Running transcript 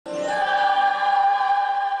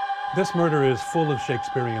This murder is full of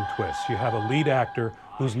Shakespearean twists. You have a lead actor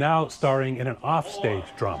who's now starring in an offstage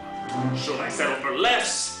drama. Should I settle for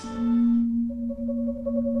less?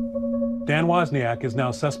 Dan Wozniak is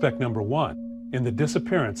now suspect number 1 in the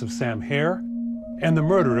disappearance of Sam Herr and the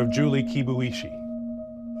murder of Julie Kibuishi.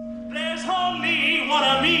 There's only one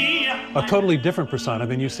of me. A totally different persona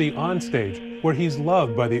than you see on stage, where he's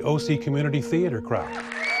loved by the OC Community Theater crowd.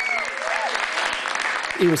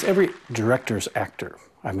 He was every director's actor.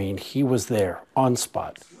 I mean, he was there, on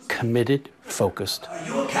spot, committed, focused. Are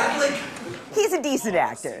you a Catholic? He's a decent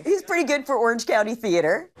actor. He's pretty good for Orange County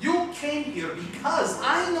Theater. You came here because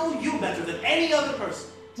I know you better than any other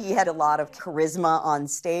person. He had a lot of charisma on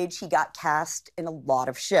stage. He got cast in a lot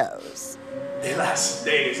of shows. The last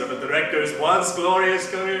days of a director's once glorious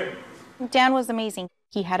career. Dan was amazing.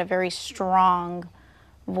 He had a very strong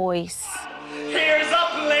voice. Here's a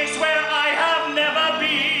place where I have never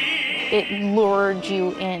been. It lured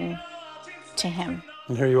you in to him.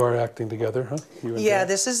 And here you are acting together, huh? Yeah, Dan?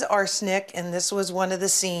 this is Arsenic, and this was one of the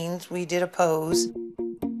scenes. We did a pose.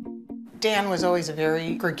 Dan was always a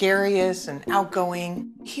very gregarious and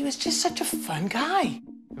outgoing. He was just such a fun guy.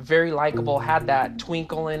 Very likable, had that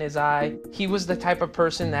twinkle in his eye. He was the type of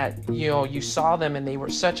person that, you saw them and they were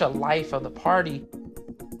such a life of the party.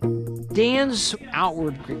 Dan's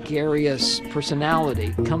outward gregarious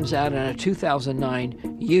personality comes out in a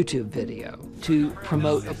 2009 YouTube video to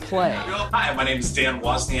promote a play. Hi, my name is Dan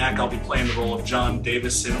Wozniak. I'll be playing the role of John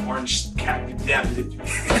Davis in Orange County.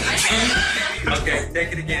 Okay,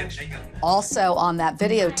 take it again. Also on that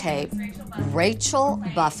videotape, Rachel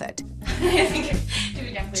Buffett.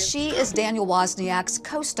 She is Daniel Wozniak's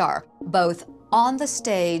co-star, both on the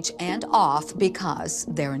stage and off, because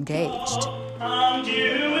they're engaged. And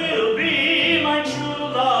you will be my true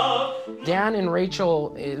love. Dan and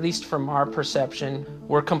Rachel, at least from our perception,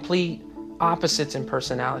 were complete opposites in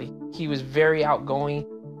personality. He was very outgoing.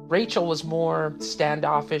 Rachel was more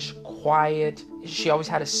standoffish, quiet. She always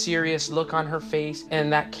had a serious look on her face,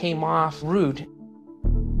 and that came off rude.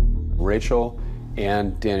 Rachel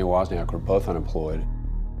and Daniel Wozniak were both unemployed.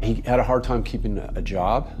 He had a hard time keeping a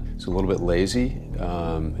job. He was a little bit lazy,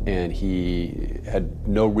 and he had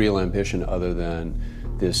no real ambition other than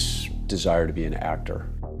this desire to be an actor.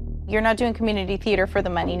 You're not doing community theater for the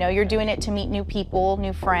money. No, you're doing it to meet new people,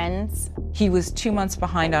 new friends. He was 2 months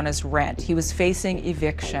behind on his rent. He was facing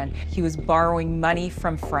eviction. He was borrowing money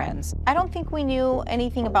from friends. I don't think we knew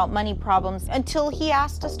anything about money problems until he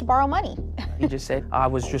asked us to borrow money. He just said, I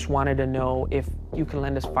just wanted to know if you can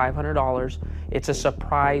lend us $500. It's a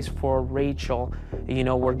surprise for Rachel.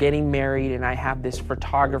 We're getting married and I have this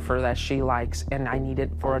photographer that she likes and I need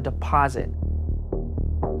it for a deposit.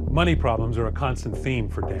 Money problems are a constant theme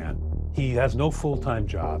for Dan. He has no full-time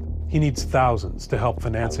job. He needs thousands to help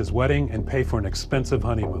finance his wedding and pay for an expensive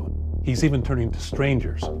honeymoon. He's even turning to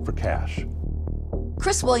strangers for cash.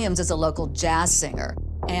 Chris Williams is a local jazz singer,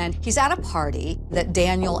 and he's at a party that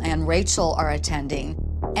Daniel and Rachel are attending,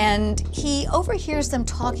 and he overhears them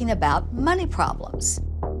talking about money problems.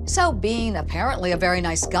 So, being apparently a very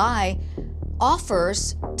nice guy,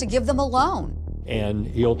 offers to give them a loan. And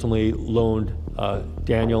he ultimately loaned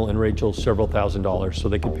Daniel and Rachel several $1,000s so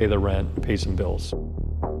they could pay their rent and pay some bills.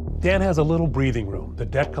 Dan has a little breathing room. The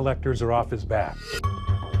debt collectors are off his back.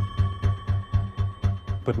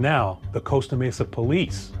 But now, the Costa Mesa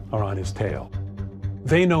police are on his tail.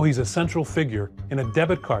 They know he's a central figure in a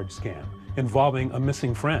debit card scam involving a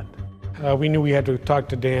missing friend. We knew we had to talk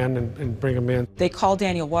to Dan and bring him in. They called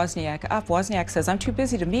Daniel Wozniak up. Wozniak says, I'm too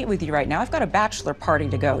busy to meet with you right now. I've got a bachelor party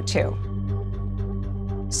to go to.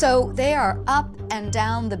 So they are up and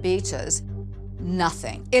down the beaches.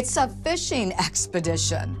 Nothing. It's a fishing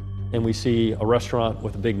expedition. And we see a restaurant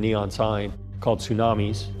with a big neon sign called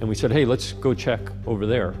Tsunamis, and we said, hey, let's go check over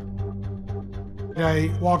there. I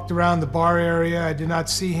walked around the bar area. I did not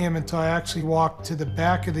see him until I actually walked to the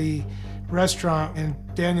back of the restaurant, and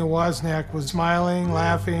Daniel Wozniak was smiling,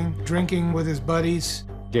 laughing, drinking with his buddies.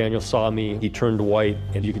 Daniel saw me, he turned white,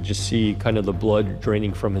 and you could just see kind of the blood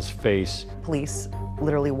draining from his face. Police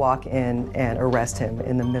literally walk in and arrest him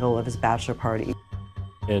in the middle of his bachelor party.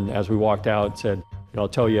 And as we walked out, said, I'll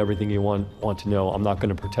tell you everything you want to know. I'm not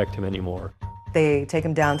going to protect him anymore. They take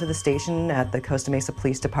him down to the station at the Costa Mesa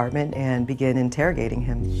Police Department and begin interrogating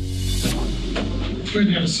him. Go ahead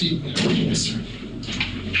and have a seat. Yes, sir.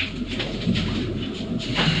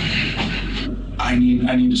 I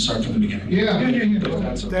need to start from the beginning. Yeah.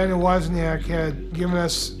 Daniel Wozniak had given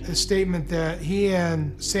us a statement that he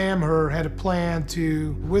and Sam Herr had a plan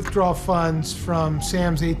to withdraw funds from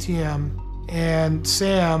Sam's ATM, and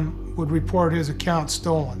Sam would report his account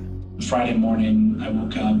stolen. Friday morning, I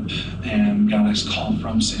woke up and got a call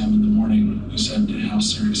from Sam in the morning who said, how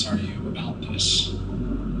serious are you about this?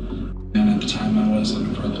 And at the time I was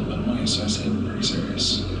looking for a little bit of money, so I said, pretty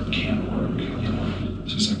serious, can't work, you know.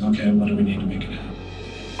 She's like, okay, what do we need to make it happen?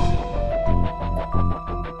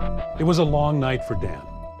 It was a long night for Dan.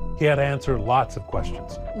 He had to answer lots of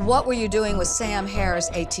questions. What were you doing with Sam Herr's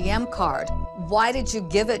ATM card? Why did you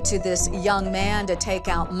give it to this young man to take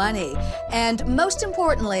out money? And most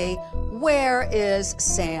importantly, where is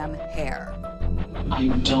Sam Herr? I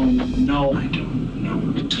don't know. I don't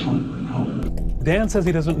know. Dan says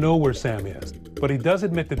he doesn't know where Sam is, but he does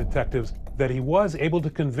admit to detectives that he was able to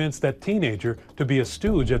convince that teenager to be a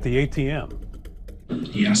stooge at the ATM.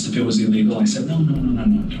 He asked if it was illegal. I said, no,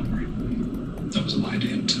 don't worry. That was a lie to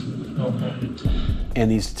him, too. Okay. And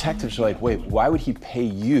these detectives are like, wait, why would he pay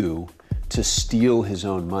you to steal his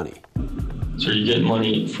own money? So you get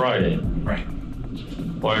money Friday? Right.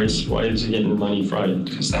 Why is he getting money Friday?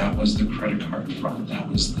 Because that was the credit card fraud. That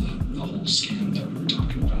was the whole scam that we were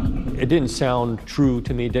talking about. It didn't sound true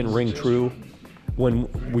to me, it didn't ring true. When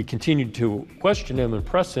we continued to question him and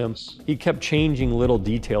press him, he kept changing little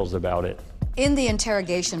details about it. In the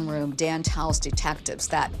interrogation room, Dan tells detectives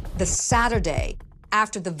that the Saturday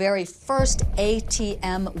after the very first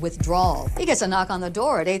ATM withdrawal, he gets a knock on the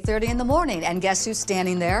door at 8:30 in the morning, and guess who's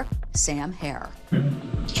standing there? Sam Herr.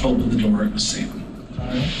 Opened the door, it was Sam.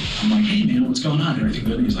 I'm like, hey man, what's going on? Everything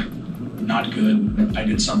good? He's like, not good. I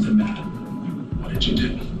did something bad. I'm like, what did you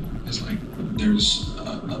do? He's like, there's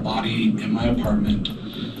a body in my apartment.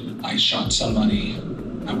 I shot somebody.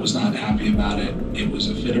 I was not happy about it. It was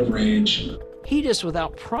a fit of rage. He just,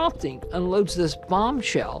 without prompting, unloads this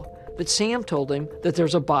bombshell that Sam told him that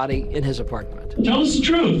there's a body in his apartment. Tell us the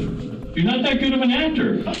truth. You're not that good of an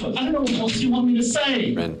actor. I don't know what else you want me to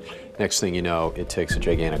say. And next thing you know, it takes a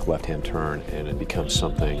gigantic left-hand turn and it becomes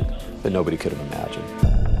something that nobody could have imagined.